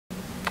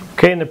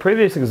Okay, in the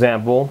previous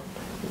example,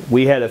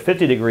 we had a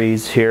 50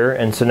 degrees here,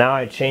 and so now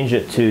I change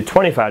it to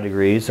 25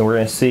 degrees, and we're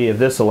going to see if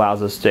this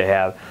allows us to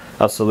have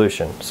a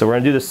solution. So we're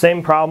going to do the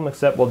same problem,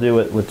 except we'll do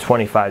it with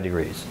 25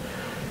 degrees.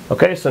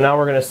 Okay, so now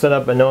we're going to set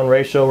up a known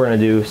ratio. We're going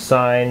to do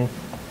sine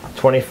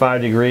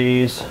 25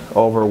 degrees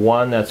over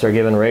 1, that's our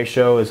given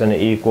ratio, is going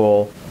to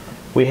equal,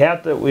 we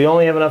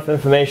only have enough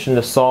information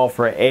to solve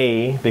for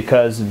A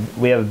because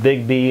we have a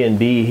big B and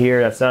B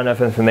here. That's not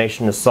enough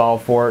information to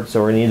solve for it,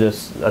 so we need to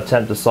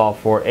attempt to solve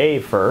for A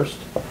first.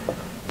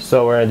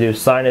 So we're going to do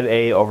sine of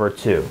A over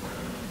 2.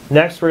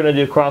 Next we're going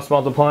to do cross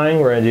multiplying.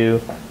 We're going to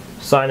do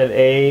sine of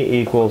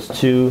A equals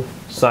 2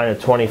 sine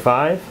of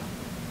 25.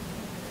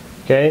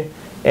 Okay,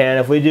 and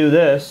if we do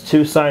this,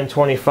 2 sine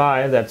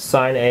 25, that's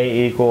sine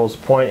A equals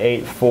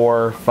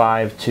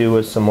 0.8452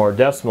 with some more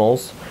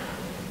decimals.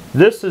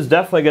 This is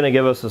definitely going to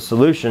give us a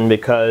solution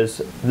because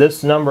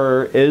this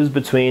number is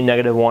between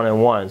 -1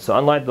 and 1. So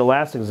unlike the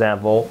last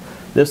example,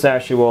 this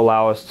actually will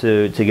allow us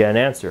to get an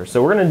answer.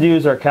 So we're going to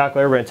use our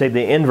calculator. We're going to take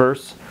the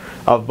inverse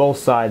of both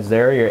sides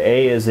there. Your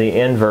A is the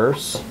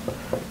inverse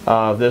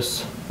of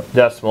this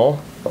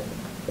decimal.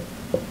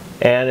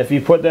 And if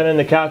you put that in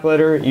the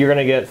calculator, you're going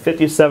to get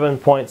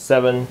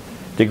 57.7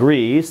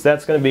 degrees.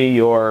 That's going to be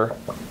your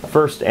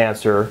first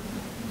answer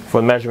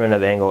for the measurement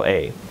of angle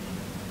A.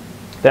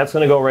 That's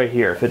going to go right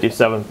here,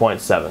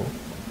 57.7.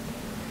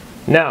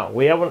 Now,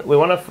 we want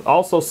to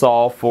also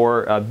solve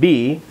for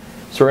B,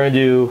 so we're going to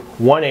do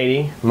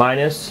 180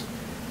 minus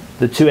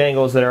the two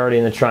angles that are already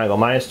in the triangle,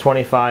 minus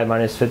 25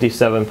 minus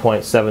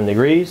 57.7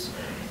 degrees.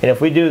 And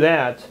if we do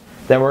that,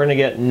 then we're going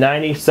to get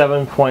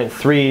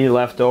 97.3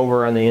 left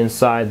over on the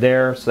inside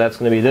there, so that's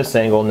going to be this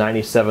angle,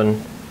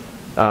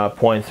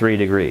 97.3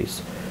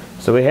 degrees.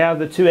 So we have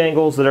the two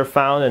angles that are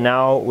found, and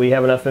now we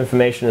have enough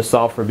information to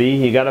solve for B.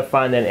 You got to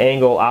find that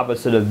angle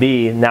opposite of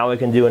B. Now we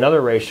can do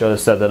another ratio to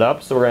set that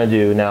up. So we're going to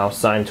do now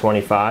sine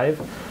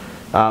 25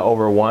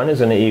 over 1 is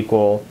going to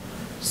equal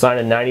sine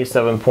of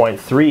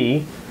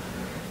 97.3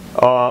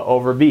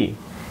 over B.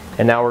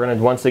 And now we're going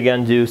to once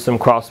again do some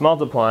cross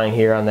multiplying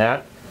here on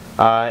that.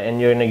 And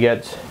you're going to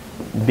get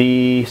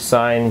B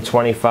sine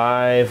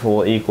 25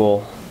 will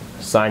equal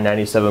sine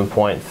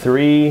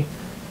 97.3,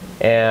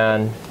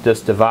 and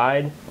just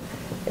divide.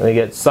 And we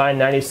get sine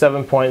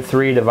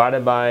 97.3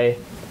 divided by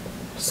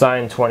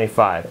sine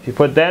 25. If you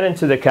put that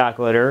into the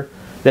calculator,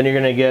 then you're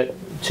going to get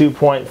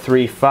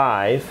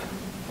 2.35,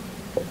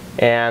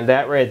 and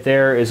that right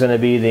there is going to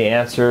be the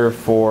answer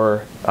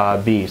for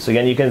B. So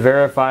again, you can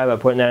verify by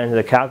putting that into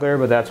the calculator,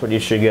 but that's what you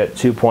should get,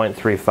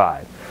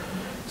 2.35.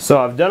 So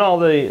I've done all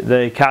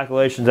the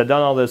calculations, I've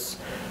done all this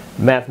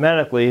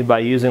mathematically by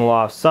using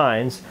law of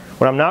sines.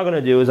 What I'm now going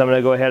to do is I'm going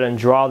to go ahead and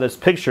draw this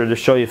picture to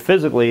show you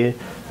physically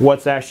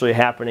what's actually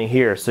happening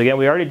here. So again,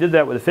 we already did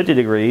that with the 50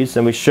 degrees,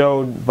 and we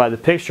showed by the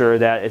picture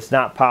that it's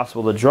not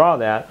possible to draw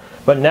that.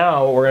 But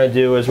now what we're going to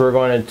do is we're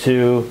going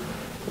to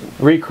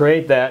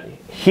recreate that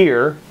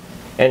here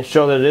and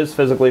show that it is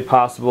physically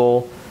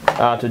possible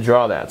to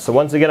draw that. So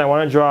once again, I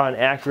want to draw an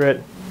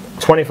accurate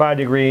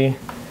 25-degree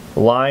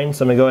line.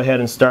 So I'm going to go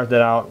ahead and start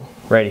that out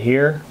right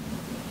here.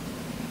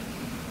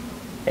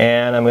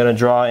 And I'm going to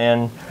draw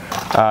in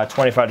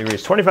 25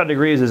 degrees. 25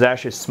 degrees is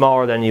actually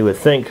smaller than you would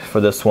think for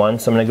this one.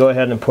 So I'm going to go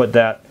ahead and put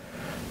that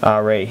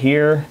right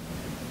here.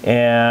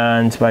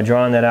 And by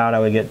drawing that out, I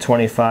would get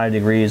 25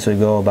 degrees would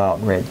go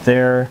about right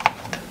there.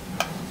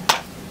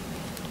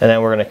 And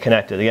then we're going to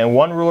connect it. Again,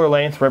 one ruler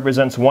length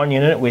represents one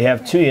unit. We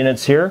have two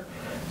units here.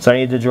 So I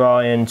need to draw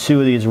in two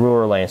of these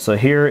ruler lengths. So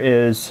here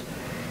is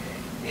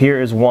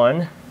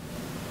one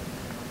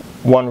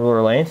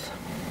ruler length.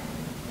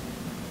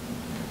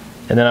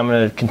 And then I'm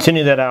going to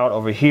continue that out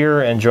over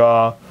here and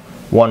draw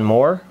one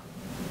more.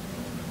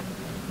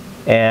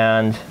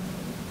 And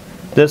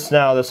this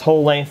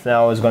whole length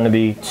now is going to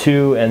be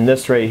 2, and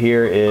this right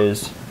here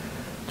is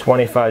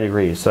 25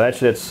 degrees. So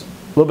actually it's a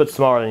little bit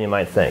smaller than you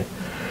might think.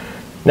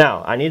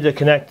 Now I need to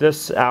connect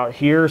this out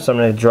here, so I'm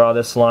going to draw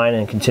this line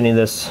and continue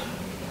this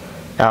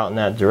out in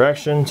that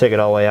direction, take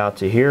it all the way out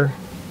to here.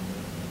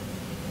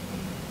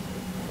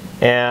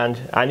 And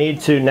I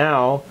need to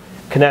now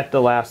connect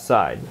the last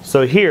side.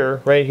 So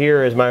here, right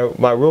here is my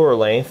ruler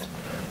length,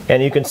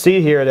 and you can see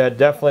here that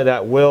definitely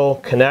that will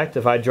connect.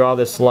 If I draw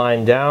this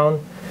line down,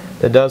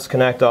 it does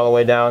connect all the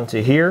way down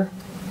to here,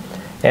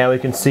 and we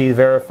can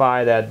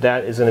verify that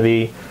that is going to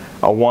be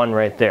a 1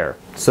 right there.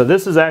 So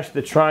this is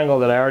actually the triangle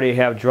that I already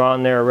have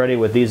drawn there already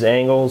with these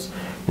angles.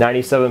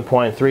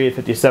 97.3 at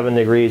 57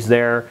 degrees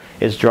there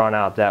is drawn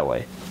out that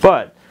way.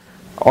 But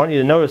I want you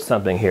to notice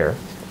something here.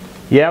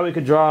 Yeah, we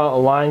could draw a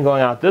line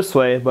going out this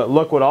way, but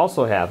look what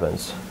also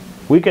happens.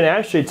 We can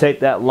actually take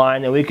that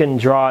line and we can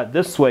draw it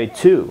this way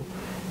too.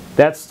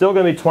 That's still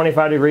going to be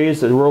 25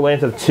 degrees, a ruler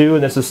length of 2,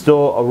 and this is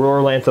still a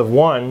ruler length of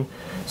 1.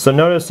 So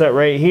notice that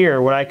right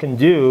here, what I can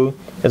do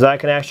is I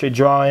can actually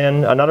draw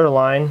in another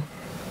line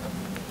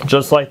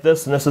just like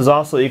this, and this is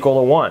also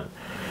equal to 1.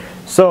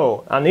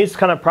 So on these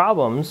kind of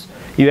problems,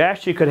 you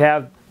actually could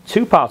have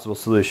two possible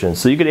solutions.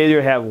 So you could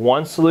either have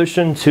one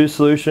solution, two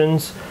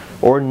solutions,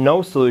 or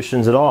no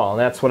solutions at all. And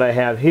that's what I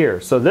have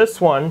here. So this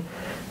one,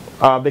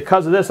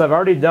 because of this, I've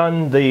already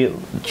done the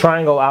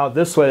triangle out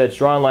this way that's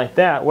drawn like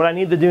that. What I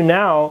need to do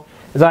now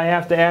is I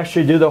have to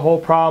actually do the whole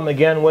problem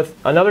again with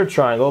another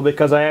triangle,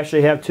 because I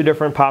actually have two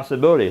different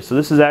possibilities. So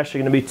this is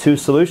actually going to be two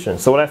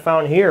solutions. So what I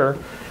found here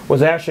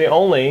was actually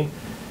only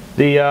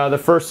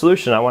the first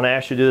solution. I want to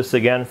actually do this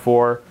again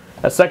for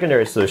a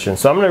secondary solution.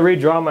 So I'm going to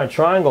redraw my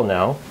triangle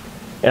now,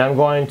 and I'm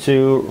going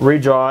to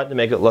redraw it to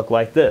make it look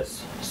like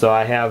this. So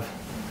I have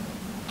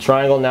a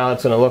triangle now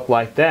that's going to look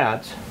like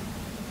that.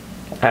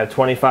 I have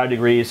 25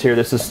 degrees here.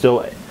 This is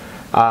still,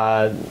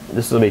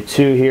 this will be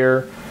 2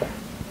 here.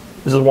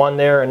 This is 1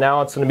 there, and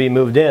now it's going to be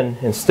moved in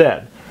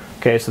instead.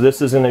 Okay, so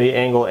this is going to be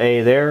angle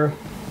A there.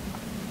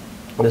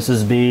 This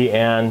is B,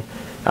 and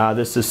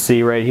this is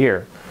C right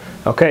here.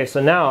 Okay,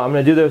 so now I'm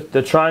going to do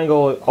the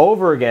triangle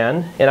over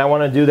again, and I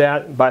want to do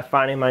that by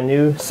finding my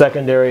new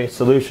secondary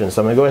solution.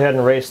 So I'm going to go ahead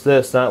and erase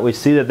this. Now that we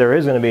see that there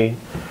is going to be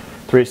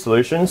 3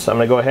 solutions, I'm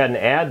going to go ahead and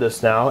add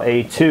this now.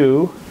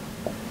 A2,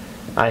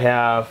 I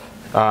have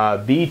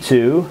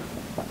B2,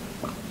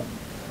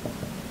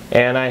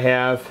 and I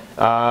have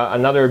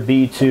another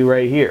B2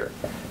 right here.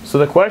 So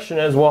the question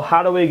is, well,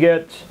 how do we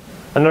get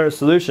another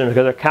solution?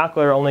 Because our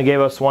calculator only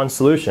gave us one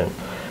solution.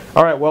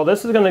 Alright, well,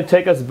 this is going to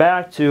take us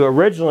back to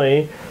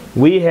originally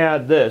we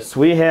had this.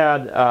 We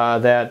had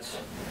that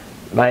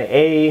my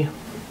A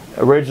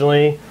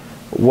originally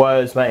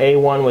was, my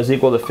A1 was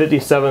equal to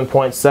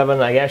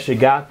 57.7. I actually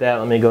got that.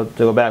 Let me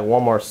go back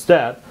one more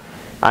step.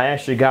 I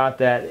actually got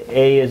that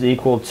A is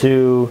equal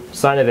to,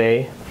 sine of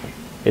A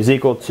is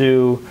equal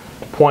to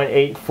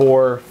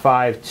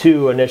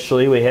 0.8452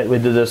 initially. We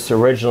did this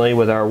originally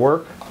with our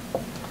work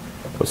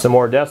with some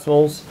more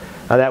decimals.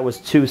 That was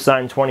 2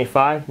 sine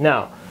 25.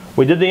 Now,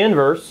 we did the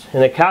inverse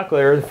in the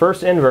calculator. The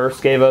first inverse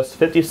gave us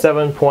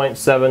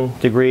 57.7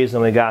 degrees,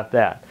 and we got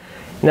that.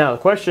 Now the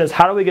question is,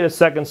 how do we get a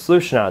second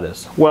solution out of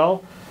this?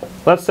 Well,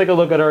 let's take a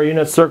look at our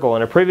unit circle.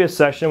 In a previous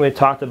session we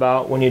talked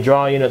about when you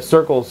draw unit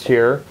circles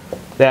here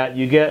that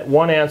you get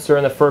one answer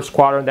in the first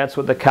quadrant. That's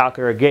what the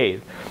calculator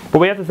gave. But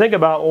we have to think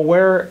about, well,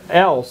 where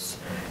else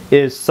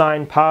is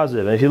sign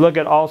positive? And if you look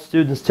at all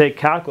students take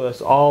calculus,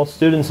 all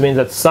students means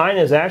that sign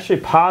is actually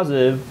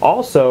positive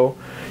also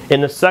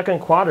in the second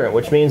quadrant,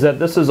 which means that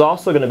this is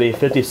also going to be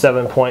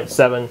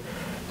 57.7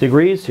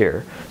 degrees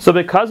here. So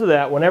because of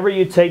that, whenever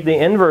you take the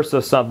inverse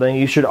of something,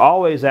 you should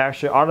always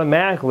actually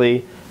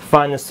automatically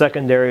find the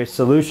secondary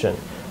solution.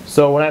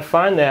 So when I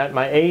find that,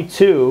 my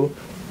A2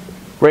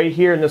 right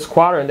here in this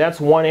quadrant, that's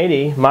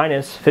 180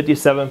 minus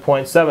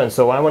 57.7.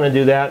 So I want to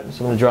do that, so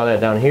I'm going to draw that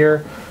down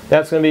here.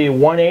 That's going to be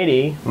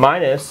 180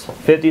 minus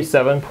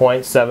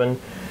 57.7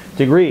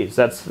 degrees.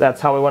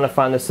 That's how we want to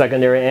find the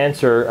secondary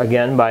answer,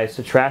 again, by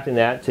subtracting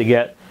that to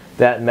get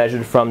that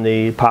measured from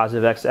the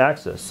positive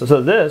x-axis.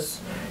 So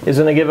this is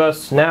going to give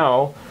us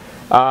now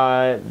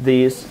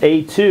the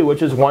A2,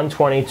 which is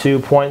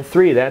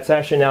 122.3. That's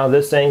actually now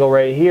this angle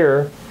right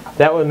here.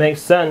 That would make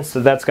sense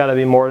that that's got to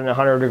be more than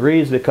 100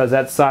 degrees, because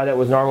that side that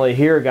was normally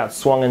here got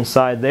swung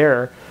inside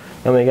there,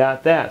 and we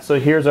got that. So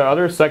here's our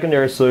other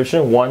secondary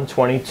solution,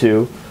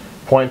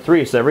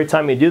 122.3. So every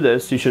time you do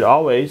this, you should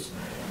always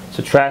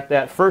subtract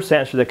that first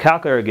answer the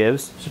calculator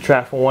gives,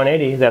 subtract from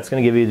 180, that's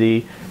going to give you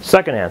the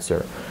second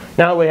answer.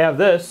 Now that we have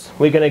this,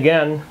 we can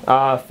again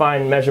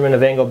find measurement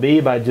of angle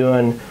B by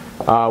doing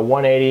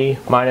 180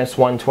 minus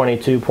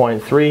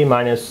 122.3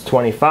 minus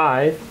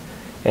 25.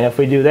 And if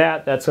we do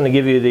that, that's going to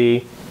give you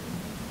the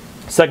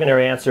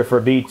secondary answer for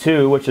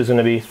B2, which is going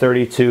to be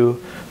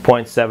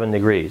 32.7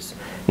 degrees.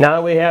 Now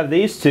that we have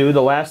these two,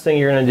 the last thing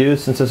you're going to do,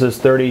 since this is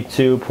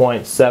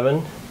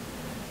 32.7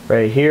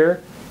 right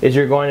here, is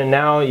you're going to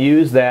now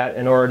use that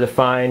in order to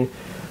find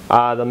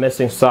the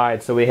missing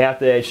side. So we have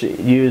to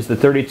actually use the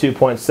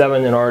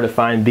 32.7 in order to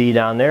find B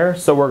down there.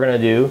 So we're going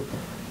to do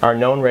our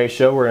known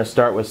ratio. We're going to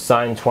start with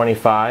sine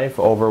 25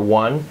 over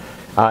 1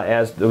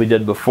 as we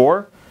did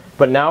before.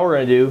 But now we're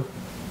going to do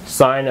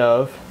sine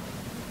of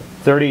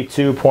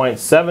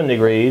 32.7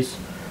 degrees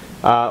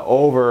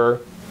over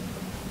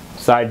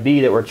side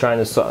B that we're trying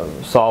to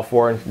solve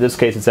for. In this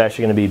case, it's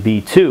actually going to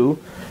be B2.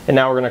 And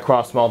now we're going to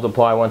cross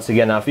multiply once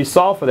again. Now if you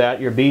solve for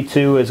that, your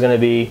B2 is going to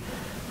be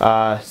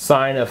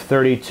sine of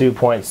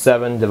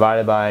 32.7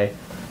 divided by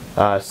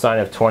sine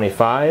of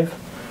 25.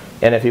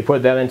 And if you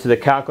put that into the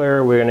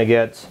calculator, we're going to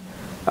get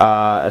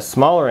a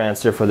smaller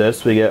answer for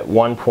this. We get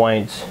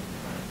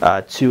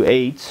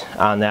 1.28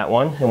 on that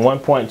one. And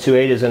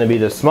 1.28 is going to be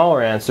the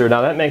smaller answer.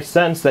 Now that makes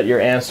sense that your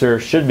answer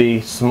should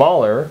be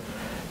smaller,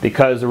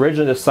 because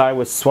originally the side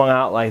was swung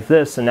out like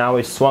this, and now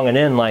we swung it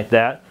in like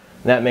that.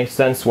 And that makes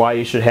sense why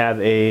you should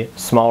have a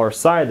smaller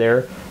side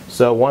there.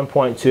 So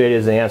 1.28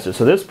 is the answer.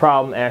 So this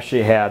problem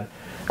actually had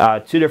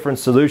two different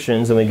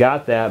solutions, and we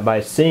got that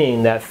by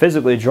seeing that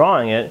physically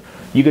drawing it.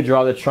 You could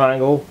draw the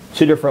triangle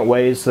two different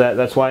ways, so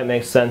that's why it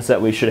makes sense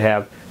that we should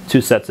have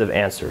two sets of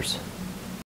answers.